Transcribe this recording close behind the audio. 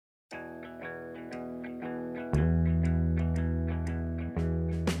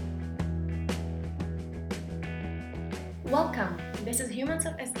Welcome! This is Humans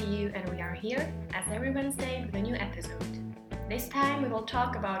of SDU and we are here as every Wednesday with a new episode. This time we will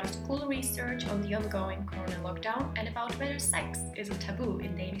talk about a school research on the ongoing corona lockdown and about whether sex is a taboo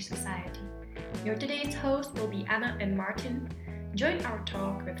in Danish society. Your today's hosts will be Anna and Martin. Join our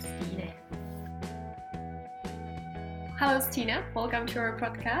talk with Stine. Hello Stine, welcome to our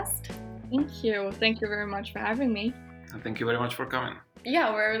podcast. Thank you. Thank you very much for having me. And thank you very much for coming.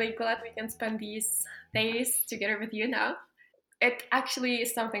 Yeah, we're really glad we can spend these days together with you now. It actually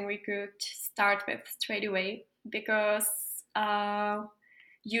is something we could start with straight away because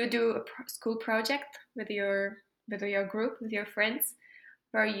you do a school project with your group, with your friends,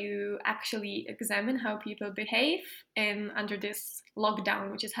 where you actually examine how people behave under this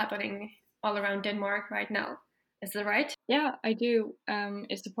lockdown, which is happening all around Denmark right now. Is that right? Yeah, I do.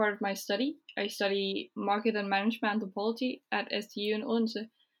 It's a part of my study. I study market and management anthropology at SDU in Odense.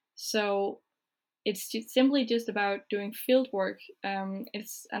 So it's simply just about doing field work.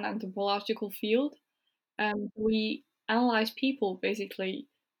 It's an anthropological field. We analyze people, basically.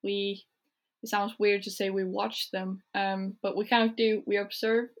 It sounds weird to say we watch them, but we kind of do. We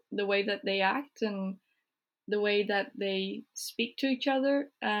observe the way that they act and the way that they speak to each other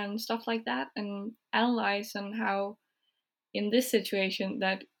and stuff like that, and analyze on how in this situation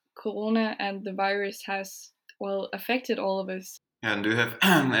that corona and the virus has affected all of us. And do you have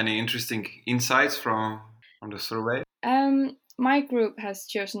any interesting insights from the survey? My group has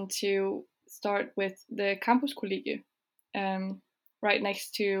chosen to start with the campus collegium, right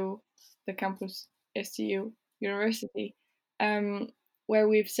next to the campus SDU University, where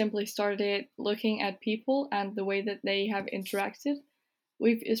we've simply started looking at people and the way that they have interacted.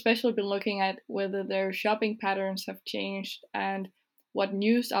 We've especially been looking at whether their shopping patterns have changed and what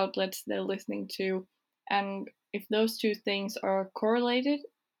news outlets they're listening to, and if those two things are correlated,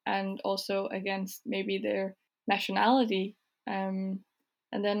 and also against maybe their nationality. And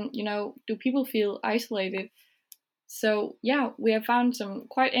then, do people feel isolated? So, yeah, we have found some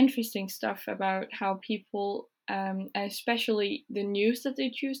quite interesting stuff about how people, and especially the news that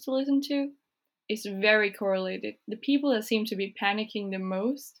they choose to listen to, is very correlated. The people that seem to be panicking the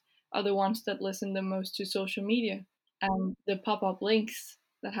most are the ones that listen the most to social media and the pop-up links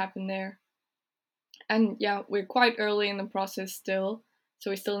that happen there. And yeah, we're quite early in the process still,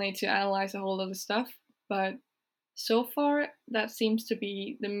 so we still need to analyze a whole lot of stuff. But so far, that seems to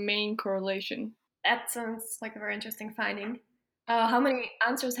be the main correlation. That sounds like a very interesting finding. How many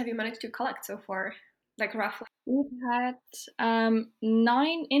answers have you managed to collect so far, like roughly? We've had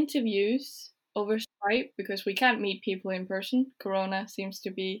 9 interviews over Skype because we can't meet people in person. Corona seems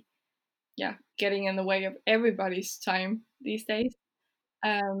to be, getting in the way of everybody's time these days.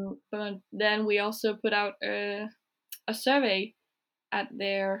 But then we also put out a survey at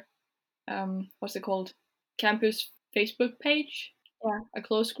their what's it called, campus Facebook page. Yeah, a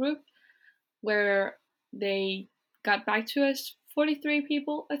closed group where they got back to us. 43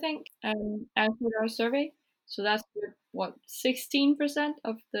 people, I think, answered our survey. So that's what 16%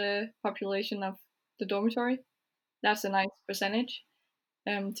 of the population of the dormitory. That's a nice percentage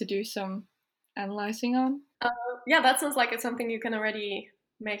to do some analyzing on. Yeah, that sounds like it's something you can already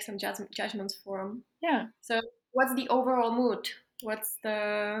make some judgments from. Yeah. So, what's the overall mood? What's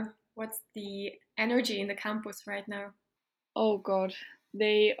the energy in the campus right now? Oh God,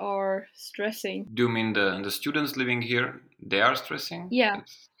 they are stressing. Do you mean the students living here? They are stressing? Yeah.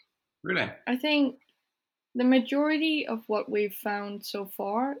 Really? I think the majority of what we've found so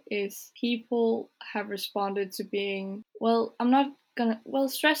far is people have responded to being,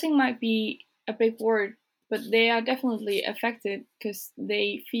 stressing might be a big word, but they are definitely affected because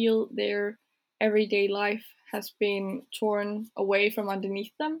they feel their everyday life has been torn away from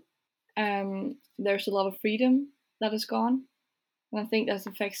underneath them. There's a lot of freedom that is gone. And I think that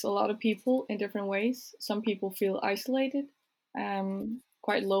affects a lot of people in different ways. Some people feel isolated,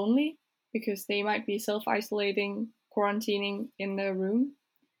 quite lonely, because they might be self-isolating, quarantining in their room.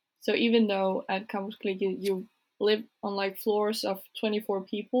 So even though at Campus Collegium you live on like floors of 24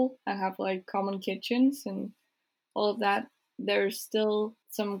 people and have like common kitchens and all of that, there's still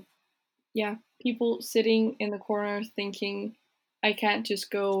some, people sitting in the corner thinking, I can't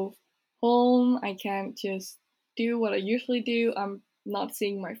just go home, I can't just do what I usually do, I'm not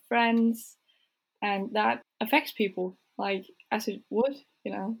seeing my friends, and that affects people like as it would.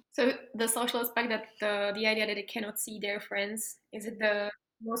 So the social aspect, that the idea that they cannot see their friends, is it the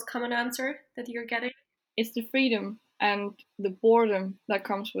most common answer that you're getting? It's the freedom and the boredom that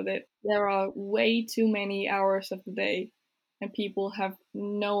comes with it. There are way too many hours of the day and people have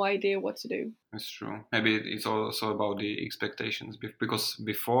no idea what to do. It's true. Maybe it's also about the expectations because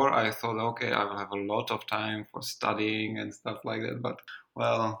before I thought, okay, I will have a lot of time for studying and stuff like that, but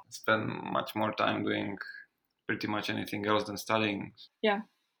well, spend much more time doing pretty much anything else than studying. Yeah,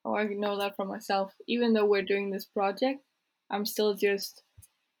 oh, I know that from myself. Even though we're doing this project, I'm still just,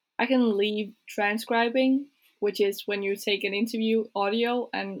 I can leave transcribing, which is when you take an interview audio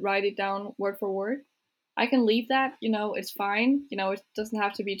and write it down word for word. I can leave that, it's fine. It doesn't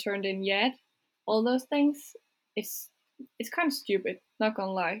have to be turned in yet. All those things, it's it's kind of stupid, not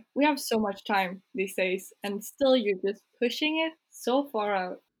gonna lie. We have so much time these days, and still you're just pushing it so far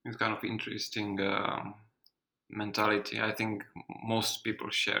out. It's kind of interesting mentality. I think most people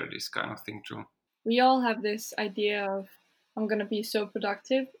share this kind of thing too. We all have this idea of I'm gonna be so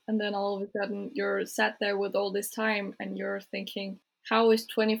productive, and then all of a sudden you're sat there with all this time and you're thinking, how is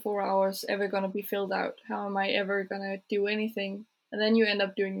 24 hours ever gonna be filled out? How am I ever gonna do anything? And then you end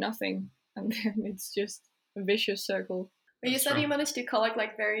up doing nothing, and then it's just a vicious circle. But you That's said true. you managed to collect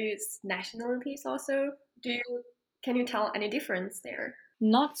like various nationalities also. Can you tell any difference there?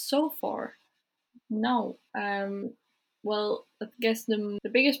 Not so far. No. Well, I guess the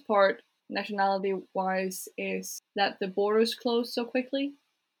biggest part, nationality wise, is that the borders closed so quickly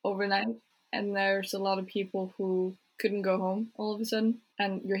overnight, and there's a lot of people who couldn't go home all of a sudden.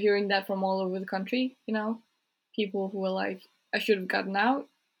 And you're hearing that from all over the country, people who are like, I should have gotten out,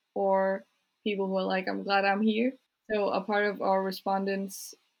 or people who are like, I'm glad I'm here. So, a part of our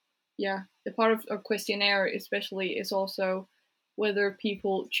respondents, yeah, the part of our questionnaire especially is also whether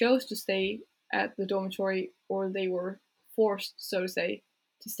people chose to stay at the dormitory or they were forced, so to say,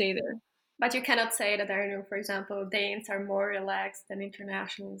 to stay there. But you cannot say that, I don't know, for example, Danes are more relaxed than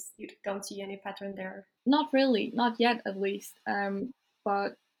internationals. You don't see any pattern there. Not really, not yet at least.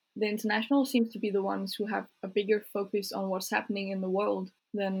 But the international seems to be the ones who have a bigger focus on what's happening in the world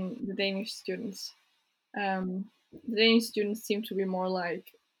than the Danish students. The Danish students seem to be more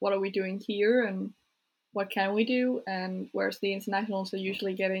like, what are we doing here and what can we do? And whereas the internationals are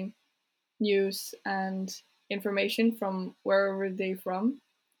usually getting news and information from wherever they're from,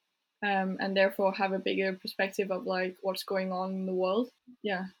 and therefore have a bigger perspective of like what's going on in the world.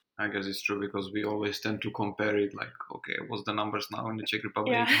 Yeah, I guess it's true because we always tend to compare it like, okay, what's the numbers now in the Czech Yeah.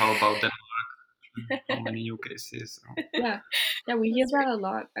 Republic? How about Denmark? How many new cases? yeah, yeah. We hear That's that a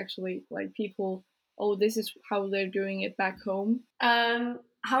lot actually. Like people, oh, this is how they're doing it back home.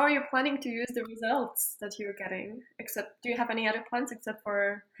 How are you planning to use the results that you're getting? Do you have any other plans except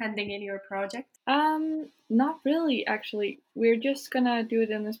for handing in your project? Not really actually. We're just gonna do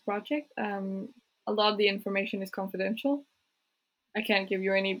it in this project. A lot of the information is confidential. I can't give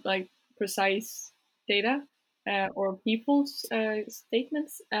you any like precise data or people's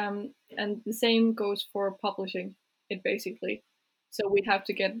statements. And the same goes for publishing it basically. So we'd have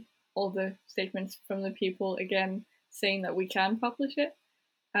to get all the statements from the people again saying that we can publish it.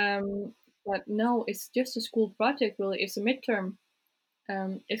 Um, but no, it's just a school project. Really, it's a midterm.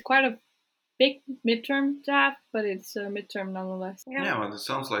 It's quite a big midterm to have, but it's a midterm nonetheless. Yeah, well, it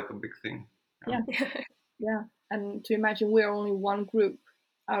sounds like a big thing. Yeah. Yeah, and to imagine we're only one group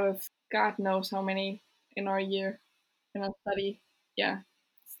out of God knows how many in our year in our study. Yeah,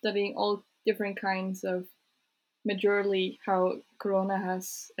 studying all different kinds of majorly how Corona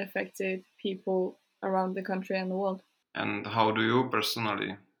has affected people around the country and the world. And how do you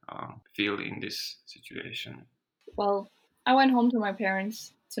personally feel in this situation? Well, I went home to my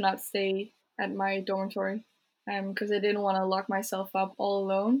parents to not stay at my dormitory because I didn't want to lock myself up all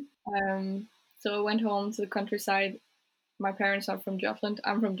alone. So I went home to the countryside. My parents are from Jutland.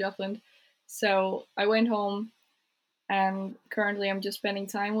 I'm from Jutland. So I went home and currently I'm just spending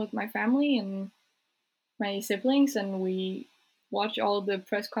time with my family and my siblings, and we watch all the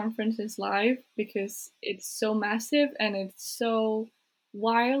press conferences live because it's so massive and it's so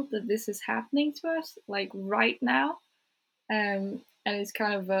wild that this is happening to us like right now. And it's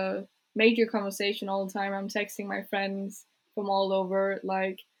kind of a major conversation all the time. I'm texting my friends from all over,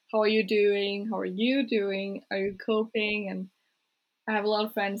 like, how are you doing? How are you doing? Are you coping? And I have a lot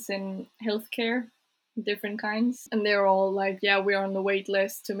of friends in healthcare, different kinds, and they're all like, yeah, we're on the wait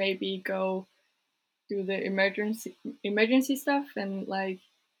list to maybe go do the emergency stuff, and like,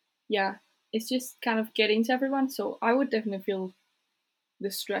 yeah, it's just kind of getting to everyone. So I would definitely feel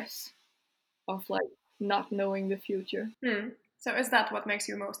the stress of like not knowing the future. So is that what makes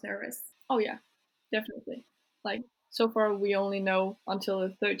you most nervous? Oh yeah, definitely. Like so far we only know until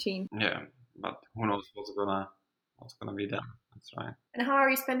the 13th. Yeah, but who knows what's gonna be done? That's right. And how are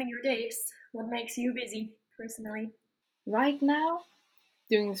you spending your days? What makes you busy personally? Right now,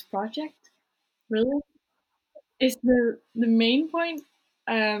 doing this project, really, is the main point.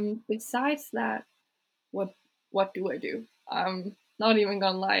 Besides that, what what do I do? Not even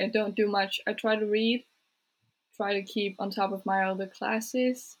gonna lie, I don't do much. I try to read, try to keep on top of my other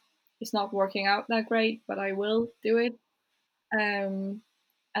classes. It's not working out that great, but I will do it. Um,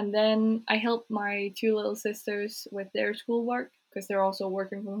 and then I help my two little sisters with their schoolwork because they're also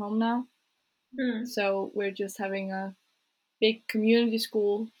working from home now. Hmm. So we're just having a big community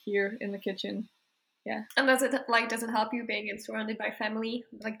school here in the kitchen. Yeah. And does it help you being surrounded by family,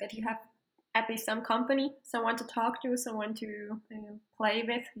 like that you have at least some company, someone to talk to, someone to play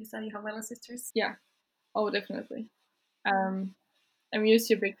with? You said you have little sisters. Yeah. Oh, definitely. I'm used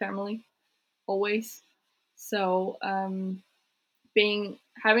to a big family always. So being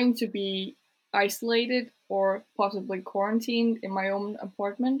having to be isolated or possibly quarantined in my own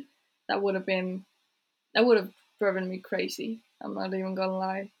apartment, that would have been that would have driven me crazy. I'm not even gonna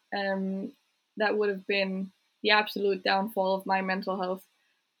lie. That would have been the absolute downfall of my mental health.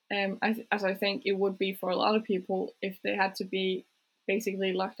 As I think it would be for a lot of people if they had to be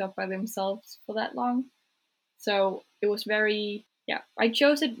basically locked up by themselves for that long. So it was very, yeah, I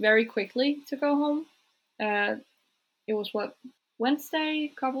chose it very quickly to go home. Uh, it was what,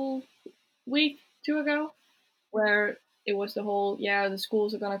 Wednesday, couple week, two ago, where it was the whole, yeah, the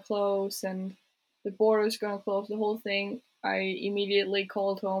schools are gonna close and the border's gonna close, the whole thing. I immediately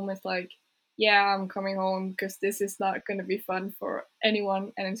called home. It's like, yeah, I'm coming home because this is not gonna be fun for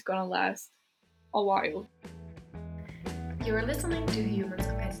anyone and it's gonna last a while. You're listening to Humans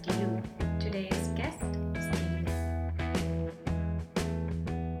of SDU. Today's guest, Steve.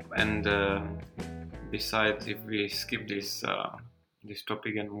 And besides, if we skip this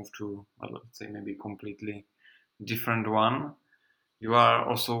topic and move to, let's say, maybe completely different one, you are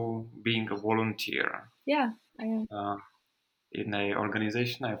also being a volunteer. Yeah, I am. In a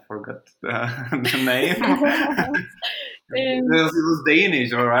organization, I forgot the name. It Um, was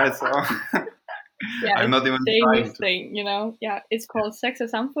Danish, all right. So yeah, I'm it's not even a Danish trying to. thing, you know. Yeah, it's called Sex og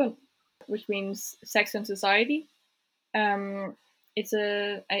Samfund, which means sex and society. Um, it's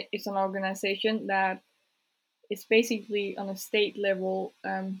an organization that is basically on a state level,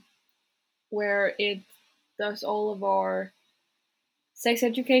 where it does all of our sex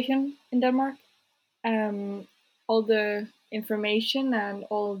education in Denmark. All the information and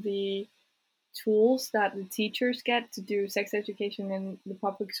all the tools that the teachers get to do sex education in the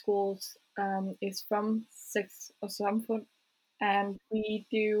public schools is from Sex og Samfund, and we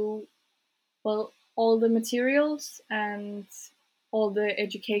do, well, all the materials and all the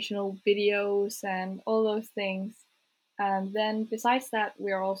educational videos and all those things. And then besides that,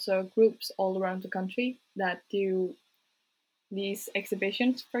 we are also groups all around the country that do these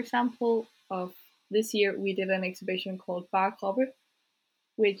exhibitions. For example, of this year we did an exhibition called Bar Kroppe,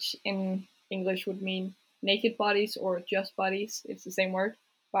 which in English would mean naked bodies or just bodies. It's the same word,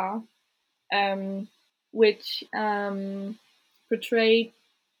 bar, um, which portrayed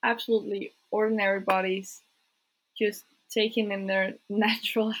absolutely ordinary bodies just taken in their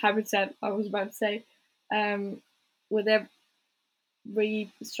natural habitat, I was about to say, um, with every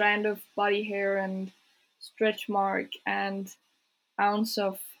strand of body hair and stretch mark and ounce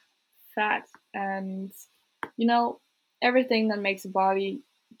of fat and, you know, everything that makes a body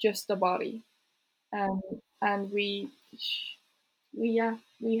just a body. Um, and we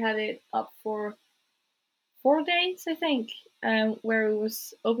had it up for 4 days, I think, where it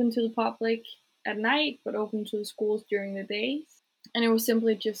was open to the public at night, but open to the schools during the days. And it was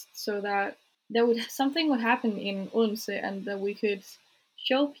simply just so that something would happen in Odense, and that we could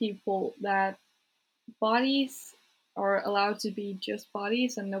show people that bodies are allowed to be just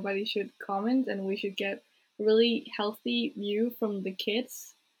bodies, and nobody should comment, and we should get a really healthy view from the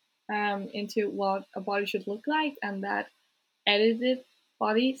kids into what a body should look like, and that edited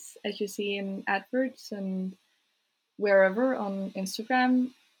bodies, as you see in adverts and wherever on Instagram,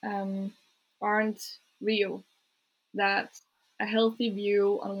 aren't real. That a healthy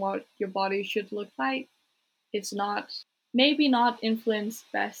view on what your body should look like is not, maybe not influenced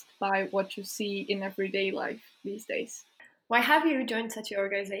best by what you see in everyday life these days. Why have you joined such an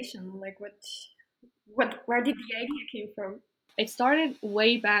organization? Like, where did the idea came from? It started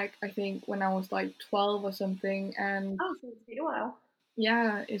way back, I think, when I was like 12 or something, and Oh, so it's been a while.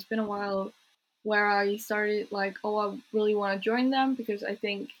 yeah, it's been a while where I started like, oh, I really want to join them because I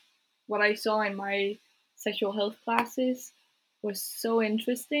think what I saw in my sexual health classes was so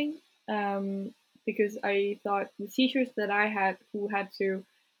interesting. Because I thought the teachers that I had who had to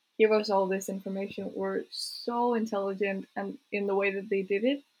give us all this information were so intelligent and in the way that they did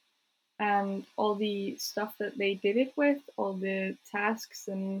it, and all the stuff that they did it with, all the tasks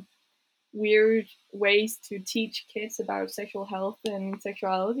and weird ways to teach kids about sexual health and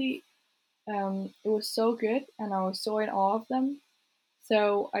sexuality. It was so good, and I was so in awe of them.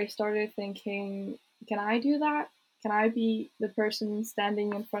 So I started thinking, can I do that? Can I be the person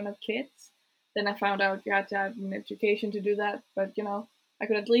standing in front of kids? Then I found out you had to have an education to do that, but I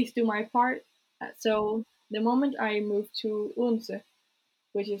could at least do my part. So the moment I moved to Odense,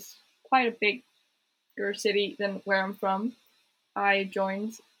 which is quite a bigger city than where I'm from, I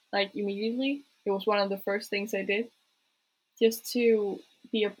joined like immediately. It was one of the first things I did just to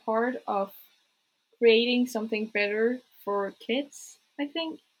be a part of creating something better for kids, I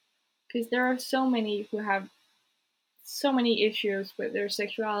think, because there are so many who have so many issues with their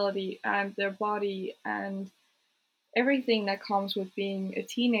sexuality and their body and everything that comes with being a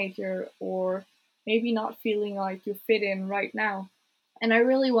teenager or maybe not feeling like you fit in right now. And I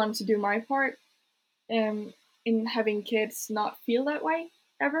really wanted to do my part um, in having kids not feel that way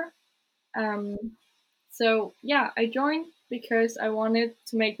ever. Um, so yeah, I joined because I wanted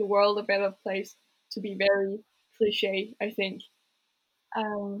to make the world a better place. To be very cliche, I think.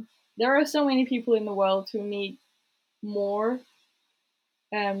 Um, there are so many people in the world who need more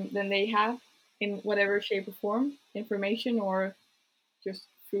than they have in whatever shape or form, information or just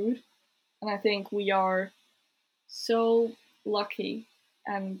food. And I think we are so lucky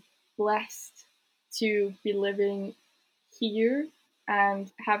and blessed to be living here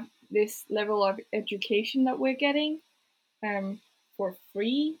and have this level of education that we're getting um, for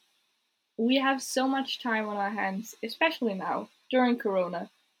free. We have so much time on our hands, especially now during Corona,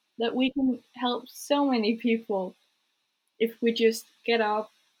 that we can help so many people if we just get up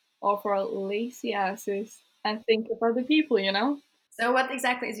off our lazy asses and think of other people. So, what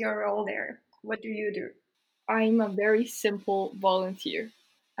exactly is your role there? What do you do? I'm a very simple volunteer.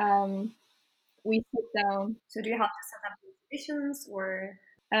 Um, we sit down. So, do you have to set up the exhibitions or?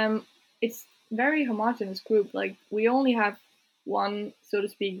 Um, it's very homogenous group. Like we only have one, so to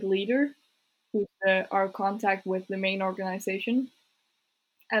speak, leader who's our contact with the main organization,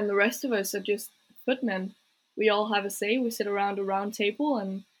 and the rest of us are just footmen. We all have a say. We sit around a round table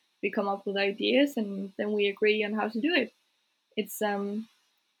and we come up with ideas, and then we agree on how to do it. It's um,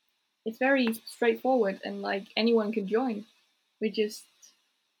 it's very straightforward, and like anyone can join. We just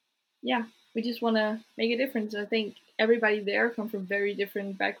yeah, we just want to make a difference. I think everybody there come from very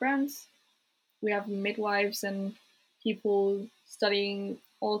different backgrounds. We have midwives and people studying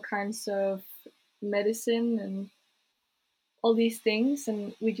all kinds of medicine and all these things,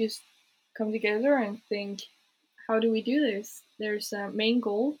 and we just come together and think, how do we do this? There's a main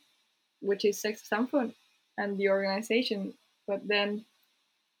goal, which is Sex Samfund and the organization, but then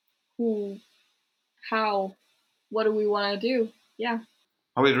who, how, what do we want to do? Yeah.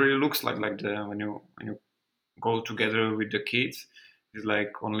 How it really looks like the when you go together with the kids, it's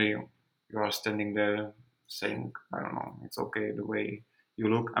like only you are standing there saying, I don't know, it's okay the way you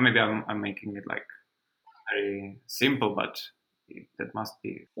look. Maybe I'm making it like very simple, but that must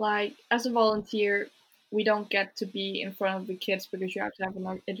be. Like, as a volunteer, we don't get to be in front of the kids because you have to have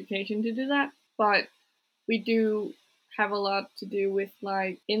an education to do that. But we do have a lot to do with,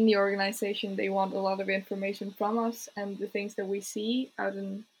 like, in the organization, they want a lot of information from us and the things that we see out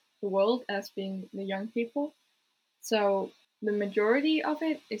in the world as being the young people. So the majority of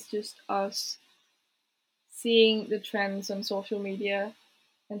it is just us seeing the trends on social media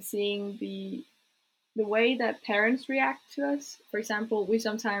and seeing the way that parents react to us. For example, we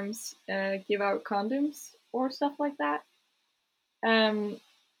sometimes give out condoms or stuff like that. Um,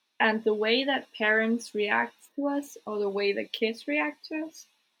 and the way that parents react to us or the way that kids react to us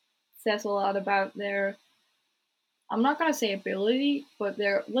says a lot about their, I'm not going to say ability, but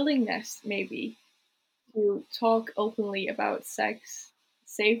their willingness maybe to talk openly about sex,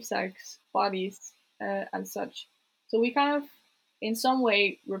 safe sex, bodies, and such. So we kind of, in some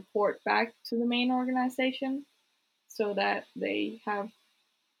way, report back to the main organization so that they have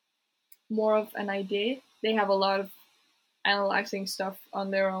more of an idea. They have a lot of analyzing stuff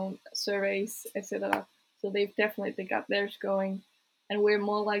on their own surveys, etc. So they've definitely got theirs going, and we're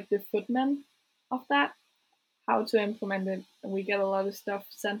more like the footmen of that, how to implement it. And we get a lot of stuff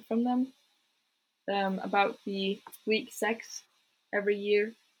sent from them about the week sex every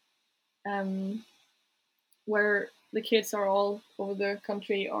year, um, where the kids are all over the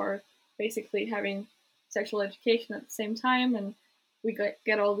country are basically having sexual education at the same time, and we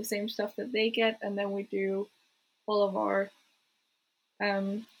get all the same stuff that they get, and then we do all of our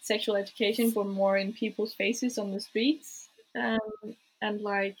sexual education for more in people's faces on the streets, and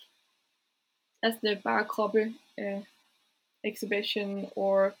like as the Bar Club exhibition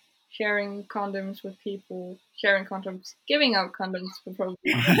or sharing condoms with people, sharing condoms, giving out condoms would probably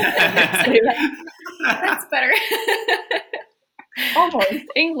That's better. almost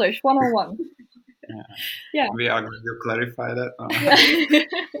English 101. Yeah. We are going to clarify that.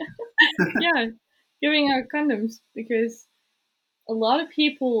 Yeah, giving out condoms because a lot of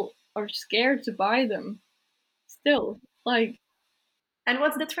people are scared to buy them still. Like, And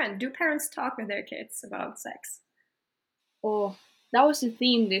what's the trend? Do parents talk with their kids about sex? oh, that was the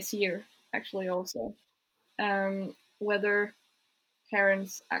theme this year, actually, also. Whether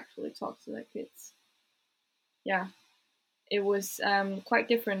parents actually talk to their kids. Yeah, it was quite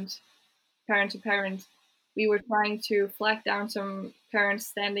different parent to parent. We were trying to flag down some parents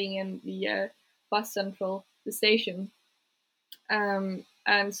standing in the bus central, the station, and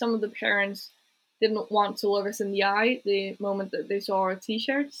some of the parents didn't want to look us in the eye the moment that they saw our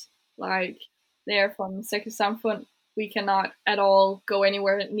t-shirts. Like, they're from Sex Samfund. We cannot at all go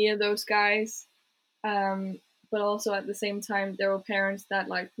anywhere near those guys. But also at the same time, there were parents that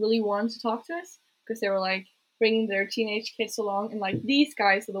like really wanted to talk to us because they were like bringing their teenage kids along, and like, these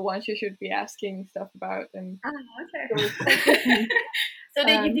guys are the ones you should be asking stuff about. And okay. So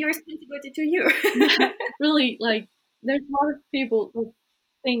they give the responsibility to you. Really, like, there's a lot of people who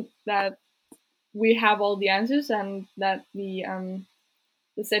think that we have all the answers and that the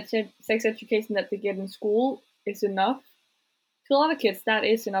sex education that they get in school is enough. To a lot of kids, that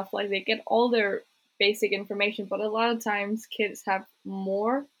is enough. Like, they get all their basic information, but a lot of times kids have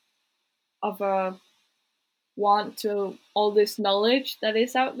more of a want to all this knowledge that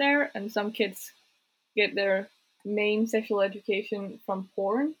is out there, and some kids get their main sexual education from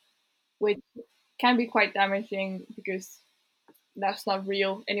porn, which can be quite damaging because that's not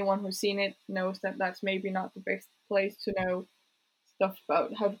real. Anyone who's seen it knows that that's maybe not the best place to know stuff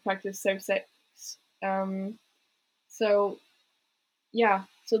about how to practice safe sex. So yeah,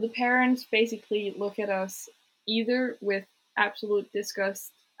 so the parents basically look at us either with absolute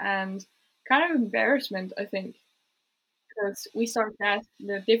disgust and kind of embarrassment, I think, because we start to ask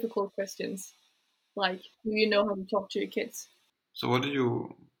the difficult questions, like, do you know how to talk to your kids? So what do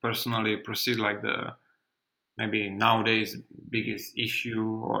you personally perceive like the maybe nowadays biggest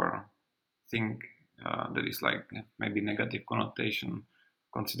issue or think that is like maybe negative connotation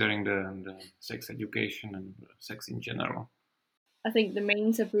considering the sex education and sex in general? I think the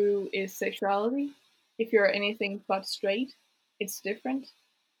main taboo is sexuality. If you're anything but straight, it's different.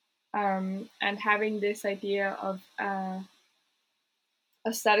 And having this idea of a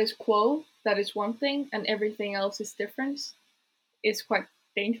status quo that is one thing and everything else is different is quite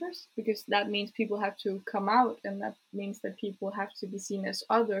dangerous, because that means people have to come out, and that means that people have to be seen as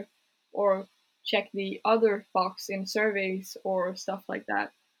other or check the other box in surveys or stuff like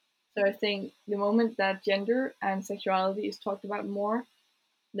that. So I think the moment that gender and sexuality is talked about more,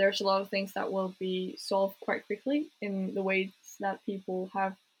 there's a lot of things that will be solved quite quickly in the ways that people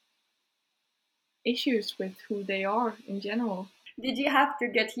have issues with who they are in general. Did you have to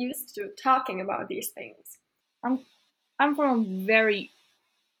get used to talking about these things? I'm from a very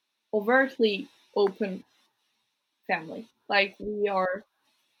overtly open family. Like, we are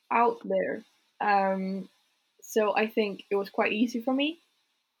out there. So I think it was quite easy for me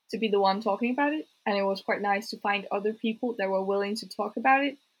to be the one talking about it, and it was quite nice to find other people that were willing to talk about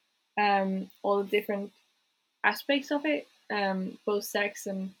it, all the different aspects of it, both sex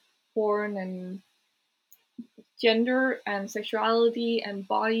and porn and gender and sexuality and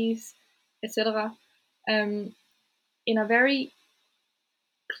bodies, etc., in a very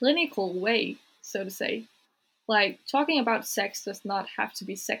clinical way, so to say. Like, talking about sex does not have to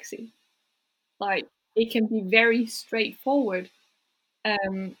be sexy. Like, it can be very straightforward,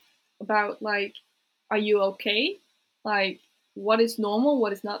 about, like, are you okay? Like, what is normal,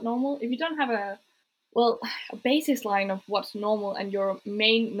 what is not normal? If you don't have a basis line of what's normal, and your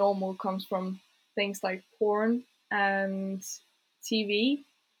main normal comes from things like porn and TV,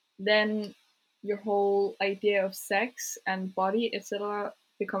 then your whole idea of sex and body, etc.,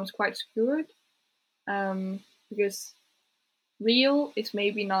 becomes quite skewed, because real is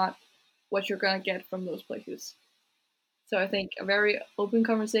maybe not what you're gonna get from those places. So I think a very open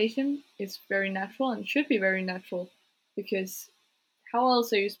conversation is very natural and should be very natural, because how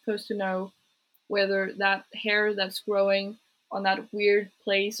else are you supposed to know whether that hair that's growing on that weird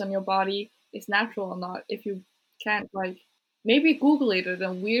place on your body is natural or not if you can't, like, maybe Google it at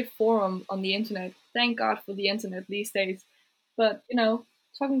a weird forum on the internet. Thank God for the internet these days. But,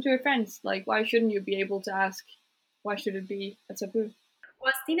 talking to your friends, like, why shouldn't you be able to ask? Why should it be a taboo?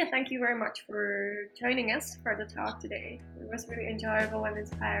 Well, Stina, thank you very much for joining us for the talk today. It was really enjoyable and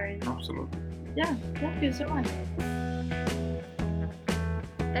inspiring. Absolutely. Yeah, thank you so much.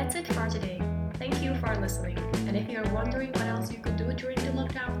 That's it for today. Thank you for listening. And if you're wondering what else you could do during the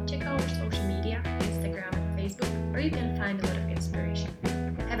lockdown, check out our social media, Instagram and Facebook, where you can find a lot of inspiration.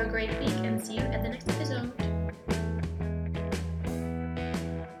 Have a great week and see you at the